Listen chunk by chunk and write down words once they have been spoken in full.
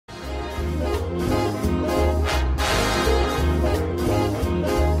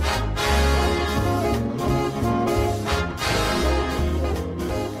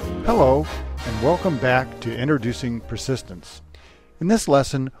Hello, and welcome back to Introducing Persistence. In this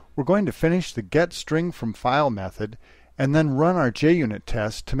lesson, we're going to finish the getStringFromFile method and then run our JUnit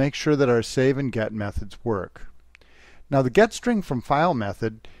test to make sure that our save and get methods work. Now, the getStringFromFile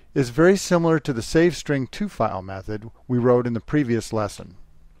method is very similar to the saveStringToFile method we wrote in the previous lesson.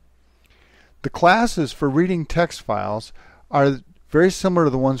 The classes for reading text files are very similar to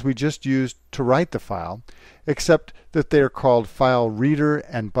the ones we just used to write the file, except that they are called FileReader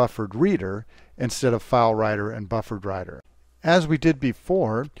and BufferedReader instead of FileWriter and BufferedWriter. As we did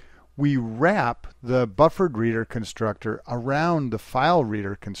before, we wrap the BufferedReader constructor around the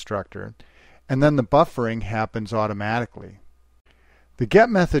FileReader constructor, and then the buffering happens automatically. The get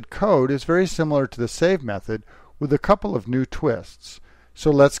method code is very similar to the save method with a couple of new twists.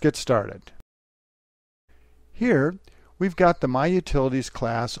 So let's get started. Here, we've got the MyUtilities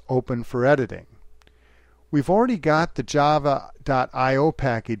class open for editing. We've already got the java.io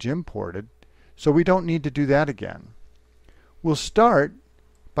package imported, so we don't need to do that again. We'll start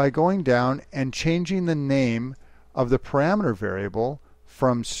by going down and changing the name of the parameter variable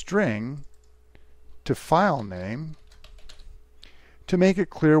from string to file name to make it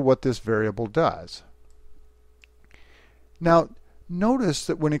clear what this variable does. Now, notice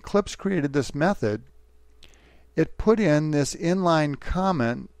that when Eclipse created this method, it put in this inline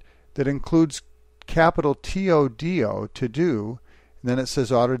comment that includes capital TODO, to do, and then it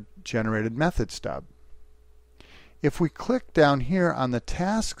says auto-generated method stub. If we click down here on the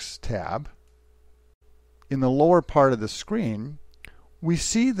Tasks tab in the lower part of the screen, we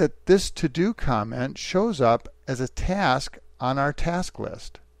see that this to-do comment shows up as a task on our task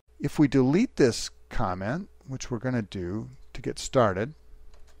list. If we delete this comment, which we're going to do to get started,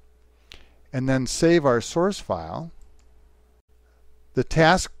 and then save our source file, the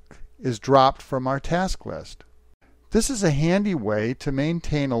task is dropped from our task list. This is a handy way to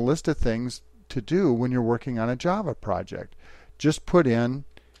maintain a list of things to do when you're working on a Java project. Just put in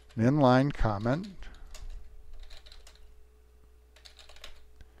an inline comment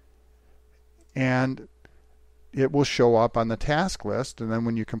and it will show up on the task list, and then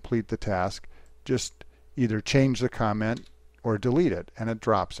when you complete the task, just either change the comment or delete it, and it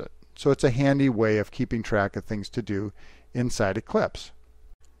drops it. So it's a handy way of keeping track of things to do inside Eclipse.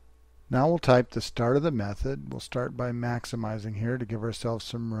 Now we'll type the start of the method. We'll start by maximizing here to give ourselves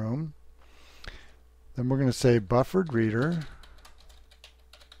some room. Then we're going to say BufferedReader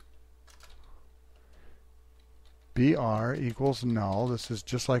BR equals null. This is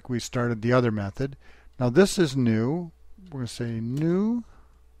just like we started the other method. Now this is new. We're going to say new,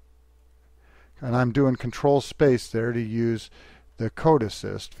 and I'm doing control space there to use the code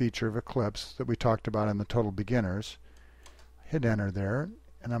assist feature of Eclipse that we talked about in the Total Beginners. Hit enter there,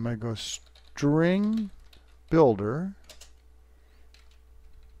 and I'm going to go string builder,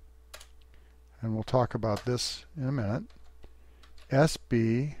 and we'll talk about this in a minute.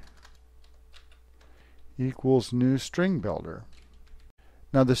 SB equals new string builder.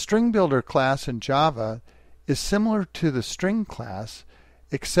 Now the string builder class in Java is similar to the string class,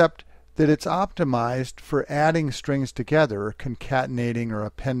 except that it's optimized for adding strings together, or concatenating or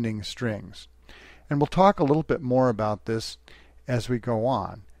appending strings. And we'll talk a little bit more about this as we go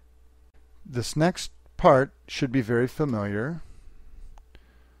on. This next part should be very familiar.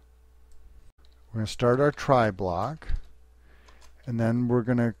 We're going to start our try block, and then we're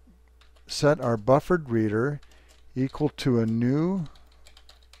going to set our buffered reader equal to a new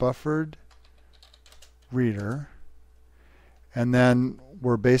buffered reader, and then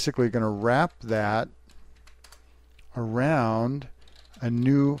we're basically going to wrap that around a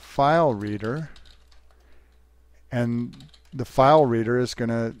new file reader, and the file reader is going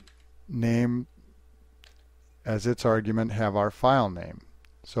to name as its argument have our file name.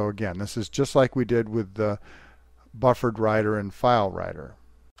 So again, this is just like we did with the buffered writer and file writer.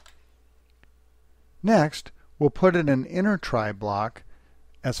 Next, we'll put in an inner try block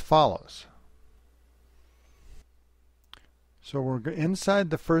as follows. So we're inside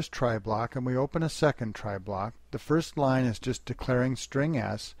the first try block, and we open a second try block. The first line is just declaring string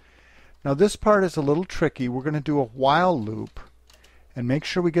s. Now this part is a little tricky. We're going to do a while loop and make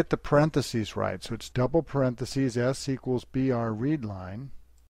sure we get the parentheses right. So it's double parentheses s equals br readline,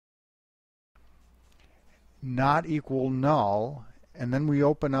 not equal null, and then we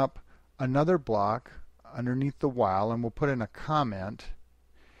open up another block underneath the while, and we'll put in a comment,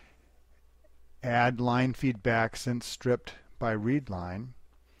 add line feedback since stripped by readline,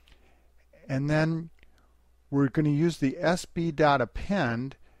 and then we're going to use the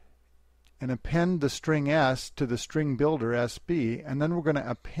sb.append and append the string s to the string builder sb, and then we're going to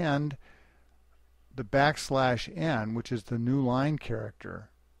append the \n, which is the new line character,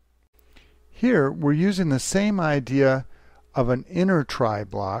 Here we're using the same idea of an inner try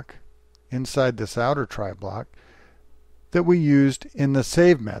block inside this outer try block that we used in the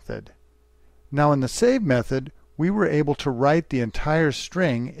save method. Now in the save method, we were able to write the entire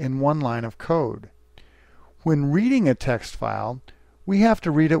string in one line of code. When reading a text file, we have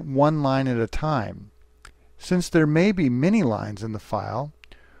to read it one line at a time. Since there may be many lines in the file,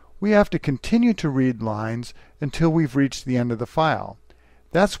 we have to continue to read lines until we've reached the end of the file.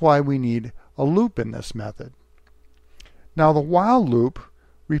 That's why we need a loop in this method. Now the while loop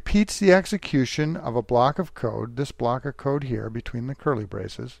repeats the execution of a block of code, this block of code here between the curly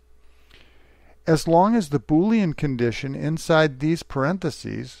braces, as long as the Boolean condition inside these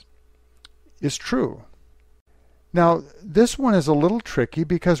parentheses is true. Now this one is a little tricky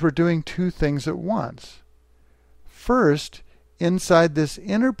because we're doing two things at once. First, inside this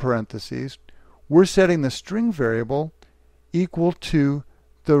inner parentheses, we're setting the string variable equal to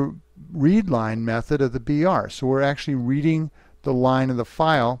the readLine method of the BR. So we're actually reading the line of the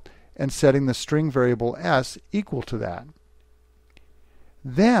file and setting the string variable s equal to that.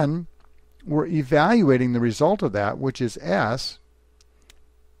 Then we're evaluating the result of that, which is s,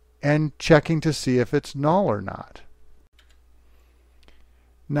 and checking to see if it's null or not.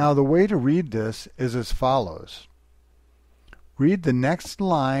 Now the way to read this is as follows. Read the next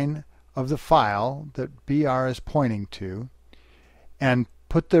line of the file that BR is pointing to and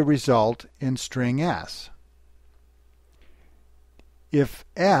put the result in string s. If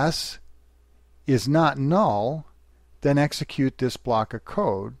s is not null, then execute this block of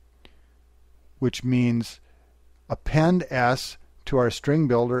code, which means append s to our string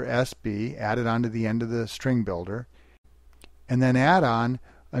builder sb, add it onto the end of the string builder, and then add on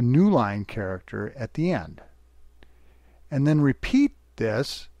a new line character at the end. And then repeat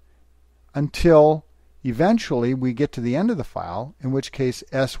this until eventually we get to the end of the file, in which case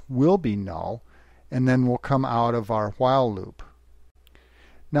s will be null, and then we'll come out of our while loop.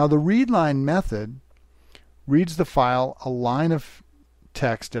 Now the readLine method reads the file a line of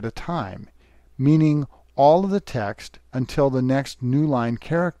text at a time, meaning all of the text until the next new line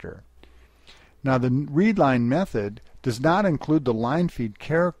character. Now the readLine method does not include the line feed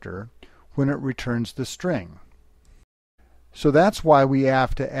character when it returns the string. So that's why we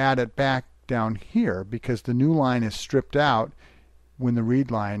have to add it back down here, because the new line is stripped out when the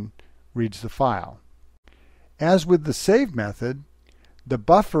readLine reads the file. As with the save method, the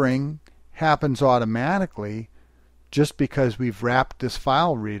buffering happens automatically just because we've wrapped this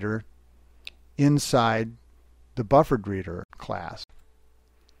file reader inside the buffered reader class.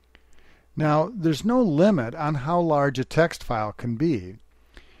 Now, there's no limit on how large a text file can be.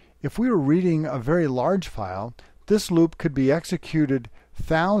 If we were reading a very large file, this loop could be executed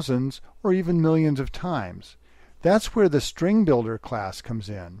thousands or even millions of times. That's where the string builder class comes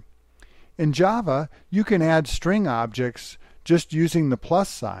in. In Java, you can add string objects just using the plus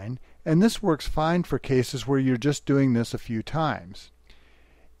sign, and this works fine for cases where you're just doing this a few times.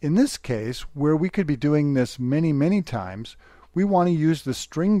 In this case, where we could be doing this many times, we want to use the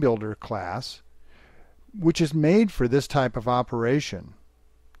string builder class, which is made for this type of operation.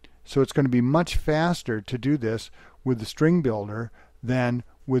 So it's going to be much faster to do this with the string builder than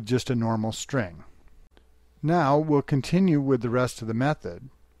with just a normal string. Now we'll continue with the rest of the method.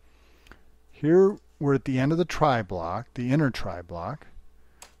 Here we're at the end of the try block, the inner try block.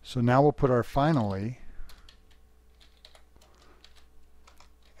 So now we'll put our finally.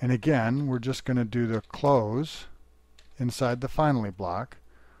 And again, we're just going to do the close inside the finally block.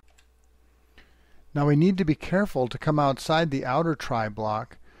 Now we need to be careful to come outside the outer try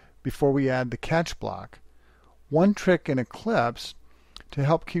block before we add the catch block. One trick in Eclipse to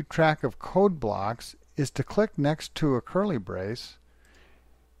help keep track of code blocks is to click next to a curly brace,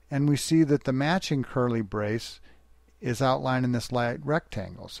 and we see that the matching curly brace is outlined in this light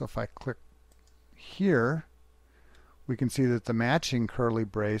rectangle. So if I click here, we can see that the matching curly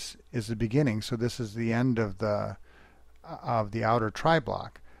brace is the beginning. So this is the end of the outer try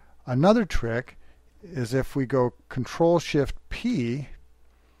block. Another trick is if we go Control-Shift-P,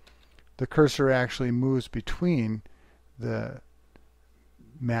 the cursor actually moves between the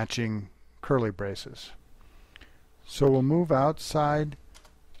matching curly braces. So we'll move outside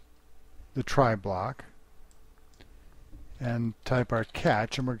the try block and type our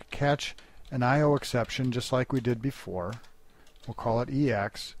catch, and we're going to catch an IO exception just like we did before. We'll call it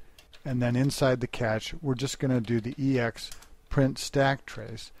EX, and then inside the catch we're just going to do the EX print stack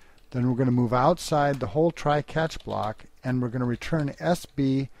trace. Then we're going to move outside the whole try catch block, and we're going to return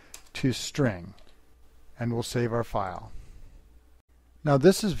SB to string, and we'll save our file. Now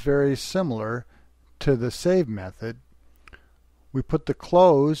this is very similar to the save method. We put the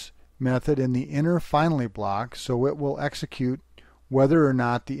close method in the inner finally block, so it will execute whether or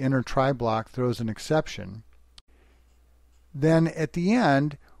not the inner try block throws an exception. Then at the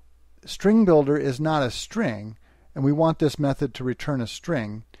end, string builder is not a string, and we want this method to return a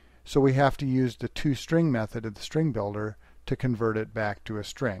string, so we have to use the toString method of the string builder to convert it back to a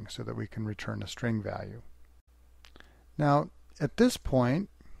string so that we can return a string value. Now at this point,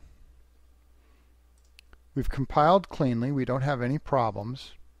 we've compiled cleanly, we don't have any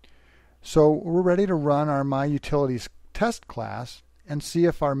problems, so we're ready to run our MyUtilities test class and see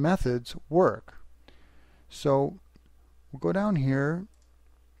if our methods work. So we'll go down here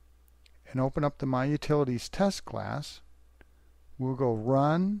and open up the MyUtilities test class. We'll go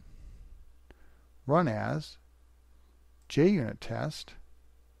run as JUnit test,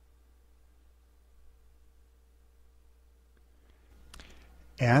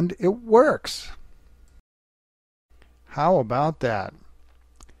 and it works. How about that?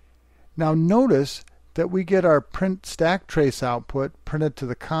 Now notice that we get our print stack trace output printed to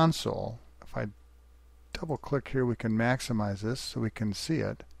the console. If I double click here, we can maximize this so we can see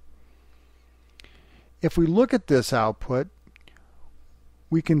it. If we look at this output,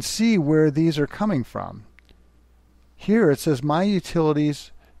 we can see where these are coming from. Here it says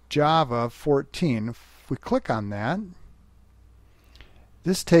MyUtilities Java 14. If we click on that,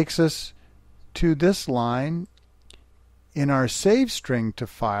 this takes us to this line in our save string to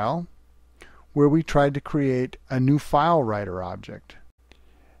file, where we tried to create a new file writer object.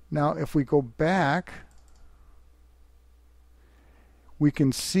 Now if we go back, we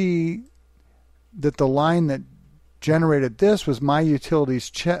can see that the line that generated this was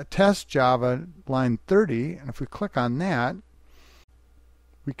MyUtilities test Java line 30, and if we click on that,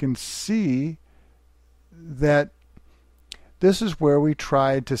 we can see that this is where we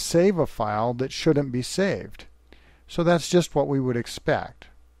tried to save a file that shouldn't be saved. So that's just what we would expect.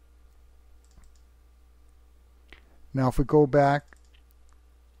 Now if we go back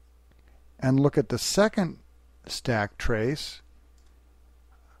and look at the second stack trace,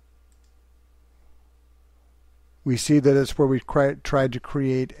 we see that it's where we tried to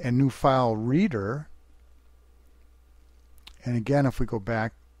create a new file reader. And again, if we go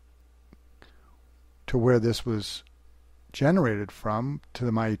back to where this was generated from, to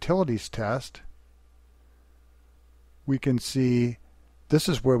the MyUtilities test, we can see this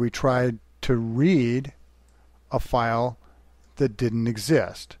is where we tried to read a file that didn't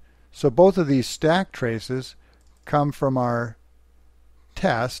exist. So both of these stack traces come from our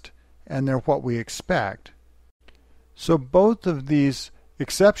test, and they're what we expect. So both of these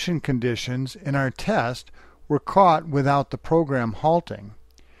exception conditions in our test were caught without the program halting,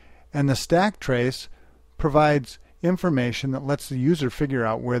 and the stack trace provides information that lets the user figure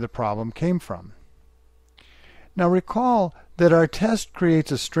out where the problem came from. Now recall that our test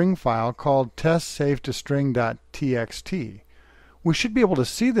creates a string file called test_save_to_string.txt. We should be able to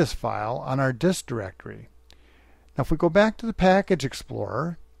see this file on our dist directory. Now if we go back to the Package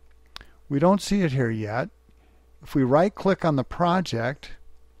Explorer, we don't see it here yet. If we right click on the project,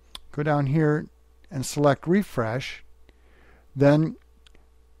 go down here and select refresh, then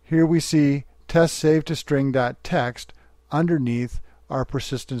here we see test_save_to_string.txt underneath our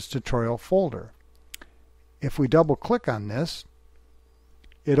persistence tutorial folder. If we double click on this,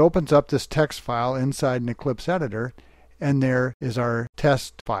 it opens up this text file inside an Eclipse editor, and there is our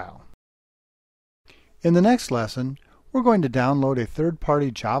test file. In the next lesson, we're going to download a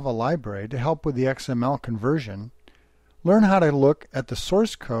third-party Java library to help with the XML conversion, learn how to look at the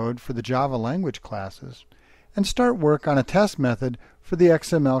source code for the Java language classes, and start work on a test method for the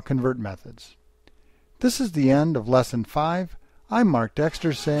XML convert methods. This is the end of Lesson 5. I'm Mark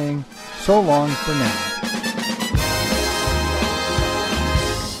Dexter saying so long for now.